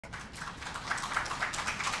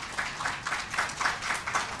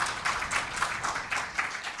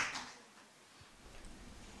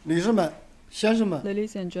女士们、先生们、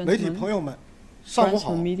 Ladies and 媒体 gentlemen, 朋友们，上午 friends 好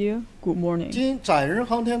from。media, good morning. 经载人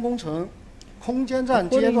航天工程空间站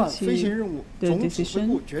阶段 According to 飞行任务 the 总指挥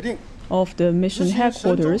部 decision 决定， of the 执 mission 行神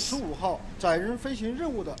舟 headquarters, 15号载人飞行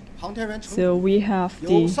任务的航天员成 so 员 we have 由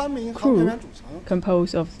the 3名航天 crew 员组成，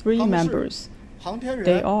 composed of 3他们是 members. 航天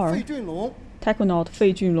They 员 are 费俊龙、 Taikonaut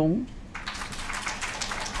Fei Junlong,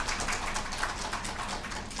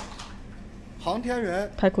 航天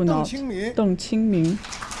员 Taikonaut 邓清明、 Deng Qingming,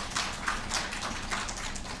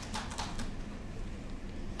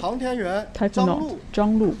 航天员张 Taikonaut 璐。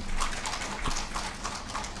 Zhang.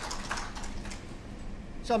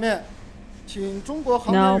 下面，请中国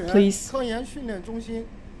航 Now 天员 please 科研训练中心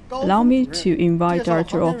高 Allow 峰 me 主 to 任 invite 介绍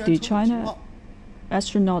Director 航 of 天 the 员成果情 China 况。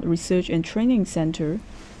 Astronaut Research and Training Center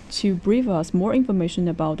to brief us more information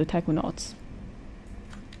about the Taikwanauts.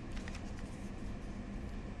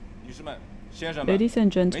 女士们、先生们、 Ladies and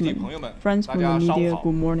媒体朋友 gentlemen, 们， friends 大 from 家 the 上午 media, 好。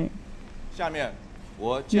 good morning. 下面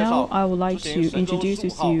我介 Now 绍 I would like 执 to 行神舟 introduce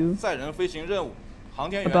 15号 you 载人飞行任务航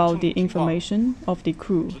天员 about 成 the 果情况。 information of the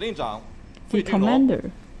crew. 指令长 The 费俊龙， commander,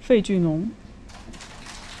 Fei Junlong,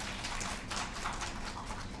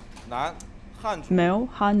 男，汉族， male,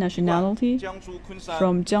 Han 籍贯 nationality, 江苏昆山，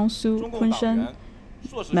 from Jiangsu, 中共党 Kunshan, 员，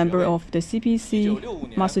硕士学 member 位。 of the CPC, 1965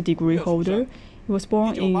年 master degree 6月出 holder. 生 He was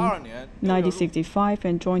born in 1982年6月入伍 1965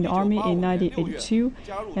 and joined the army in 1985年6月 1982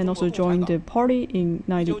加入 and 中 also 国共产 joined 党 the party in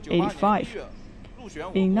 1998年 1985. 1月入选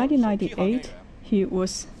我 In 国首批航天员 1998, he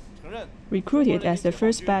was 承认 recruited as the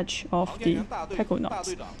first batch of 航 the 天员大队大 Taikwanauts,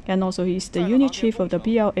 队长， and also he is the 载人 unit 航天 chief of the 工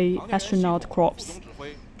程 PLA 航天员系 astronaut 统副 corps, 总指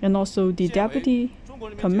挥， and also the 现为 deputy 中国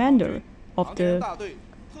人民解放军 commander of 航天员 the 大队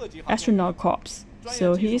特级航天员 astronaut corps.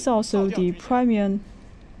 So he is also the premier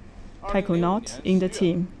taikonaut in the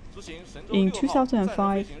team. In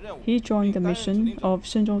 2005, he joined the mission of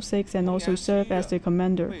Shenzhou-15 and also served as the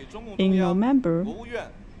commander. In November, 国务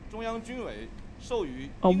院、中央军委授予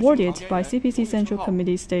awarded by CPC Central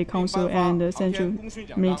Committee, State Council, and the Central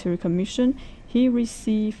Military Commission, he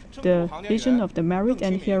received the Legion of the Merit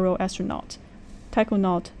and Hero Astronaut,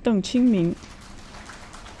 Taikonaut Deng Qingming,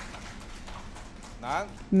 男，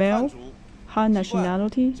 male, 汉族， Han 籍贯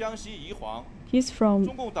nationality. 江西宜黄， He's from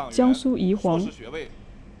中共党员， Jiangsu 硕 Yihuang 士学位。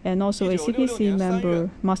 and also a CPC member,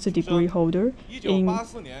 master degree holder. In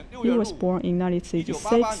 1984年6 he 月 was 入伍 born in ，1988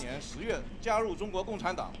 1966年10月加入中国共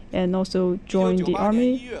产党 and also joined the ，1998年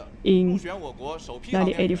army 1月入 in 选我国首批航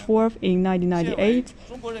天员， 1984. In 现为 1998,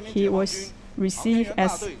 中国人民 he 解放军 was received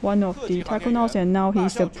as one of the Taikonaut, and now he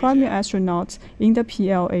is the 大校军 primary 衔 astronaut in the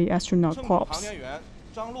PLA astronaut 正航 corps. 天员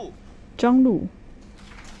张璐， Zhang,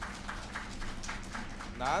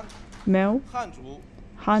 男， male, 汉族，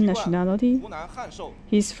 Han 籍贯 nationality. 湖南汉寿，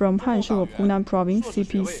 He's from Hanzhou of Hunan Province,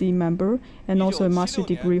 CPC member, and also a master 1976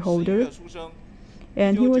 degree 年11 holder. 月出生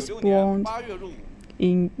And he was 1996 born 年8月入伍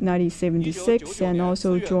in 1976 1999 and 年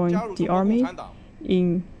also 4月 joined 加入 the 中国共 army 产党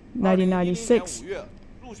in 2010年 1996. 5月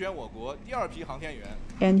入选我国第二批航天员，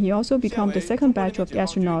 And he also 现 became 为 the 中 second 国人 batch 民 of 解放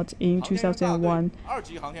军 astronauts in 航天员大队 2001. 2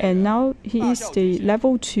级航天 And 员， now he 大 is 校 the 军衔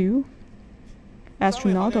level 2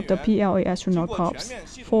 astronaut of the 3位航天员 PLA astronaut 经过 corps. 全面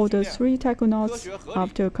系统 For 训 the 练 three taikwanauts, 科学合理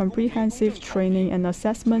after 公平公 comprehensive 正考 training 评 and 成绩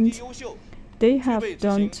assessment, 优秀， they 具 have 备执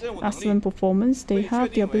done 行任务能力， excellent performance. They 被确 have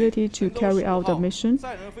the 定为 ability to 神舟 carry 15 out the 号 mission.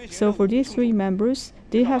 载人飞行 So 任 for 务 these 正 three 主 members,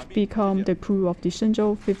 介 they 绍 have 完毕，谢 become 谢。 the crew of the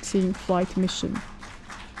Shenzhou-15 flight mission.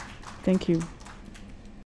 Thank you.